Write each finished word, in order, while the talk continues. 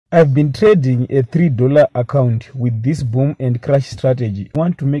I've been trading a $3 account with this boom and crash strategy. If you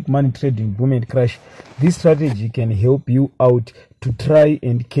want to make money trading boom and crash, this strategy can help you out to try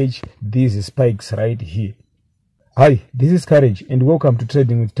and catch these spikes right here. Hi, this is Courage and welcome to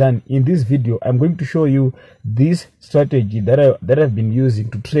Trading with Tan. In this video, I'm going to show you this strategy that I've been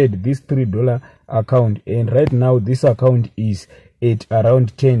using to trade this $3 account, and right now this account is at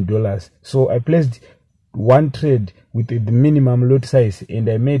around $10. So I placed one trade with the minimum lot size and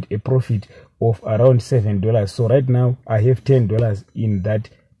I made a profit of around $7. So right now I have $10 in that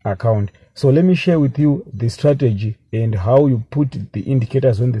account. So let me share with you the strategy and how you put the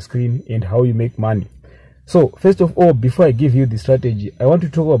indicators on the screen and how you make money. So first of all, before I give you the strategy, I want to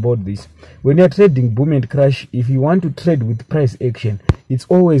talk about this. When you're trading boom and crash, if you want to trade with price action, it's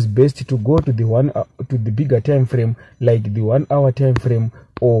always best to go to the bigger time frame, like the 1 hour time frame,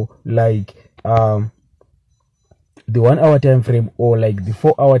 or like the 1 hour time frame, or like the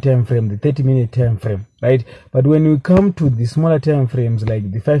 4 hour time frame, the 30-minute time frame, right? But when we come to the smaller time frames,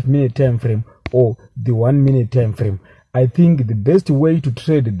 like the 5-minute time frame or the 1 minute time frame, I think the best way to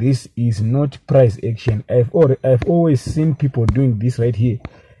trade this is not price action. I've always seen people doing this right here,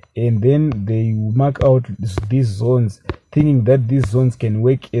 and then they mark out these zones thinking that these zones can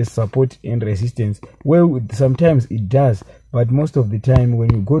work as support and resistance. Well, sometimes it does, but most of the time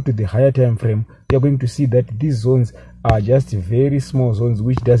when you go to the higher time frame, you're going to see that these zones are just very small zones,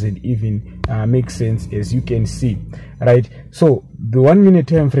 which doesn't even make sense, as you can see, right? So the 1 minute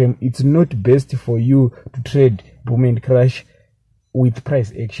time frame, it's not best for you to trade boom and crash with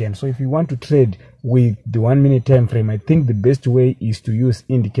price action. So if you want to trade with the 1 minute time frame, I think the best way is to use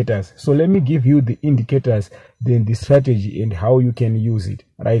indicators. So let me give you the indicators, then the strategy and how you can use it,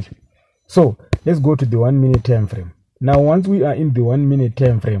 right? So let's go to the 1 minute time frame. Now once we are in the 1 minute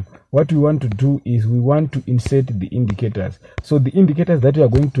time frame, what we want to do is we want to insert the indicators. So the indicators that we are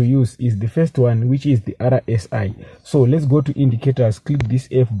going to use is the first one, which is the RSI. So let's go to indicators, click this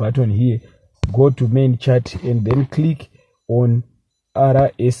F button here, go to main chart, and then click on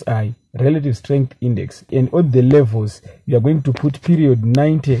RSI, relative strength index, and on the levels you are going to put period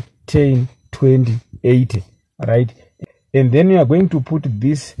 90, 10, 20, 80, right? And then you are going to put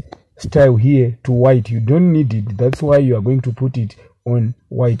this style here to white. You don't need it, that's why you are going to put it on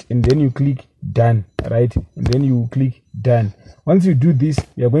white, and then you click done, right? And then you click done. Once you do this,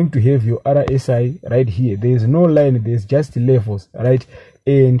 you are going to have your RSI right here. There is no line, there's just levels, right?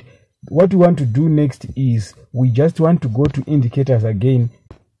 And what we want to do next is we just want to go to indicators again,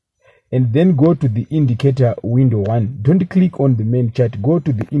 and then go to the indicator window 1. Don't click on the main chart, go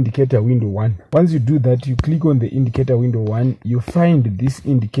to the indicator window 1. Once you do that, you click on the indicator window 1, you find this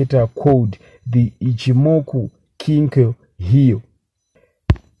indicator called the Ichimoku Kinko Hiyo,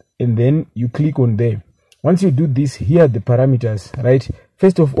 and then you click on there. Once you do this, here are the parameters, right?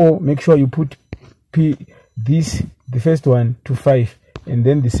 First of all, make sure you put the first one to 5, and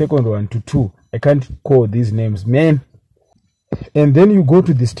then the second one to 2. I can't call these names, man. And then you go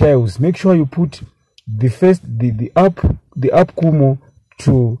to the styles, make sure you put the up Kumo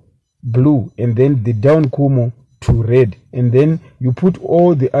to blue, and then the down Kumo to red, and then you put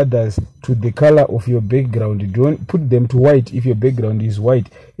all the others to the color of your background. You don't put them to white if your background is white,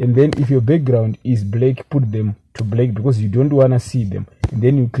 and then if your background is black, put them to black because you don't want to see them, and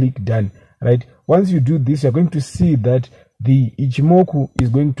then you click done, right? Once you do this, you're going to see that the Ichimoku is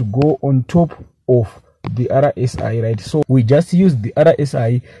going to go on top of the RSI, right? So we just use the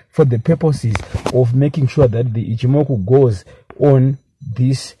RSI for the purposes of making sure that the Ichimoku goes on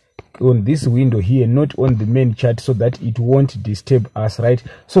this window here, not on the main chart, so that it won't disturb us, right?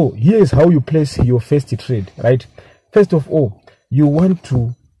 So here's how you place your first trade, right? First of all, you want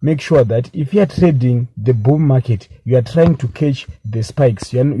to make sure that if you are trading the boom market, you are trying to catch the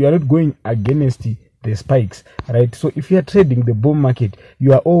spikes. You are not going against the spikes, right? So if you are trading the boom market,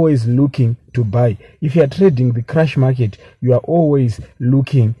 you are always looking to buy. If you are trading the crash market, you are always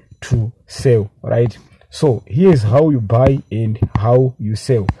looking to sell, right? So here's how you buy and how you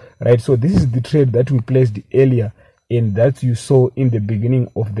sell, right? So this is the trade that we placed earlier and that you saw in the beginning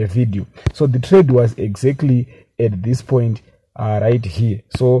of the video. So the trade was exactly at this point right here.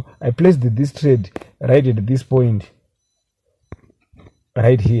 So I placed this trade right at this point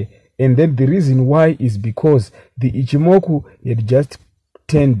right here. And then the reason why is because the Ichimoku had just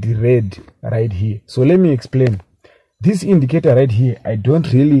turned red right here. So let me explain. This indicator right here, I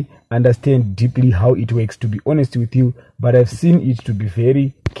don't really understand deeply how it works, to be honest with you, but I've seen it to be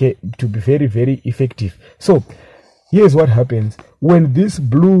very effective. So here's what happens when this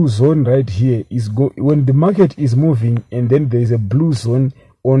blue zone right here is when the market is moving, and then there is a blue zone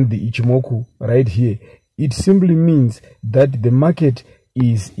on the Ichimoku right here. It simply means that the market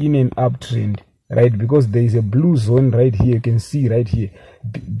is in an uptrend, right? Because there is a blue zone right here, you can see right here.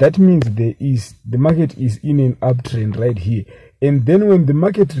 That means the market is in an uptrend right here. And then when the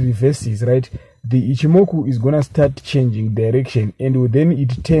market reverses, right, the Ichimoku is gonna start changing direction, and then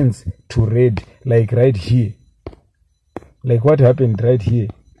it turns to red, like right here, like what happened right here.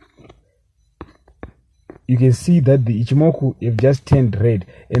 You can see that the Ichimoku have just turned red,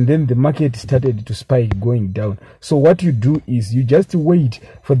 and then the market started to spike going down. So what you do is you just wait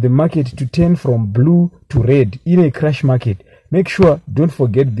for the market to turn from blue to red in a crash market. Make sure, don't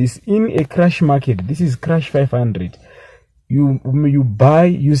forget this, in a crash market, this is crash 500. You buy,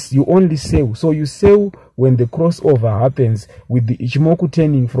 you only sell. So you sell when the crossover happens with the Ichimoku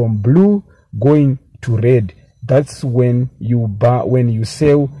turning from blue going to red. That's when you buy, when you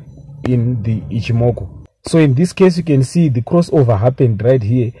sell in the Ichimoku. So in this case, you can see the crossover happened right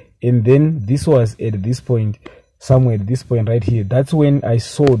here, and then this was at this point, somewhere at this point right here. That's when I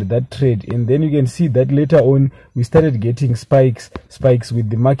sold that trade, and then you can see that later on we started getting spikes with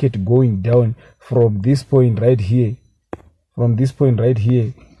the market going down from this point right here,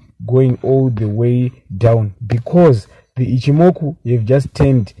 going all the way down, because the Ichimoku have just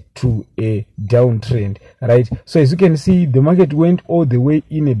turned to a downtrend, right? So as you can see, the market went all the way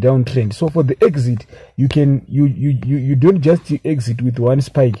in a downtrend. So for the exit, you can you don't just exit with one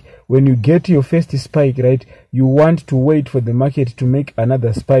spike. When you get your first spike, right, you want to wait for the market to make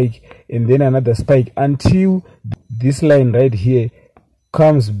another spike and then another spike until this line right here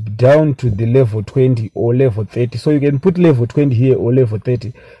comes down to the level 20 or level 30. So you can put level 20 here or level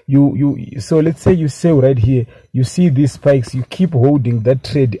 30. So let's say you sell right here, you see these spikes, you keep holding that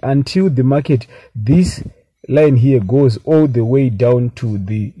trade until the market, this line here goes all the way down to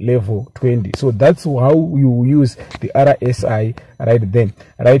the level 20. So that's how you use the RSI right then,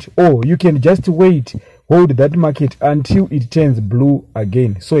 right? Or you can just wait, hold that market until it turns blue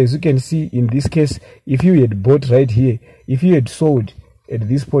again. So as you can see in this case, if you had bought right here, if you had sold at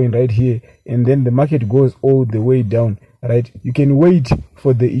this point right here, and then the market goes all the way down, right, you can wait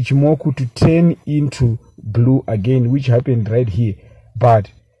for the Ichimoku to turn into blue again, which happened right here, but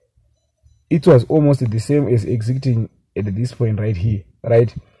it was almost the same as exiting at this point right here,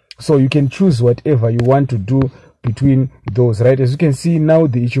 right? So you can choose whatever you want to do between those, right? As you can see now,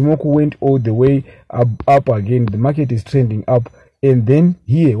 the Ichimoku went all the way up again, the market is trending up, and then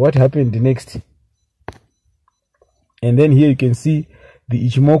here what happened next? And then here you can see the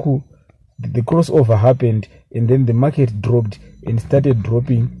Ichimoku, the crossover happened, and then the market dropped and started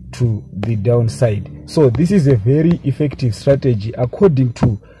dropping to the downside. So this is a very effective strategy according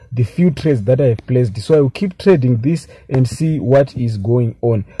to the few trades that I have placed. So I will keep trading this and see what is going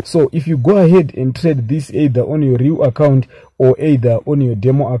on. So if you go ahead and trade this either on your real account or either on your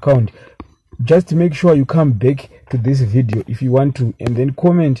demo account, just make sure you come back to this video if you want to, and then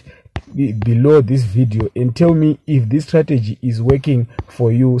comment below this video and tell me if this strategy is working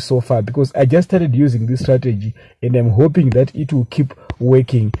for you so far, because I just started using this strategy and I'm hoping that it will keep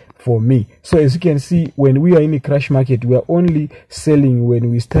working for me. So as you can see, when we are in a crash market, we are only selling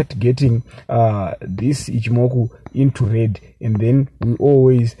when we start getting this Ichimoku into red, and then we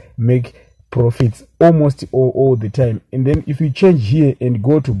always make profits almost all the time. And then if you change here and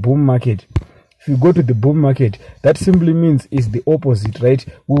go to boom market, if you go to the boom market, that simply means it's the opposite, right?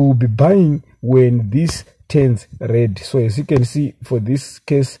 We will be buying when this turns red. So as you can see, for this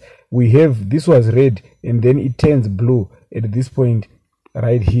case, we have, this was red and then it turns blue at this point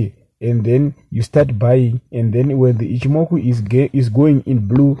right here, and then you start buying, and then when the Ichimoku is going in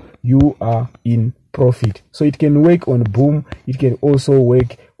blue, you are in profit. So it can work on boom, it can also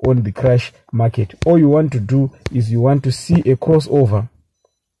work on the crash market. All you want to do is you want to see a crossover.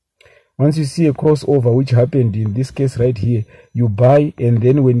 Once you see a crossover, which happened in this case right here, you buy, and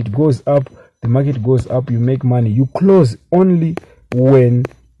then when it goes up, the market goes up, you make money. You close only when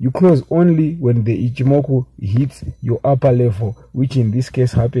the Ichimoku hits your upper level, which in this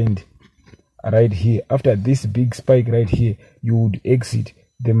case happened right here. After this big spike right here, you would exit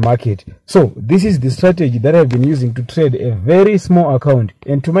the market. So this is the strategy that I've been using to trade a very small account,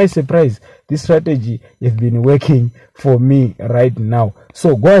 and to my surprise, this strategy has been working for me right now.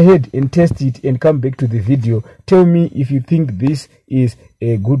 So go ahead and test it and come back to the video. Tell me if you think this is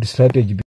a good strategy.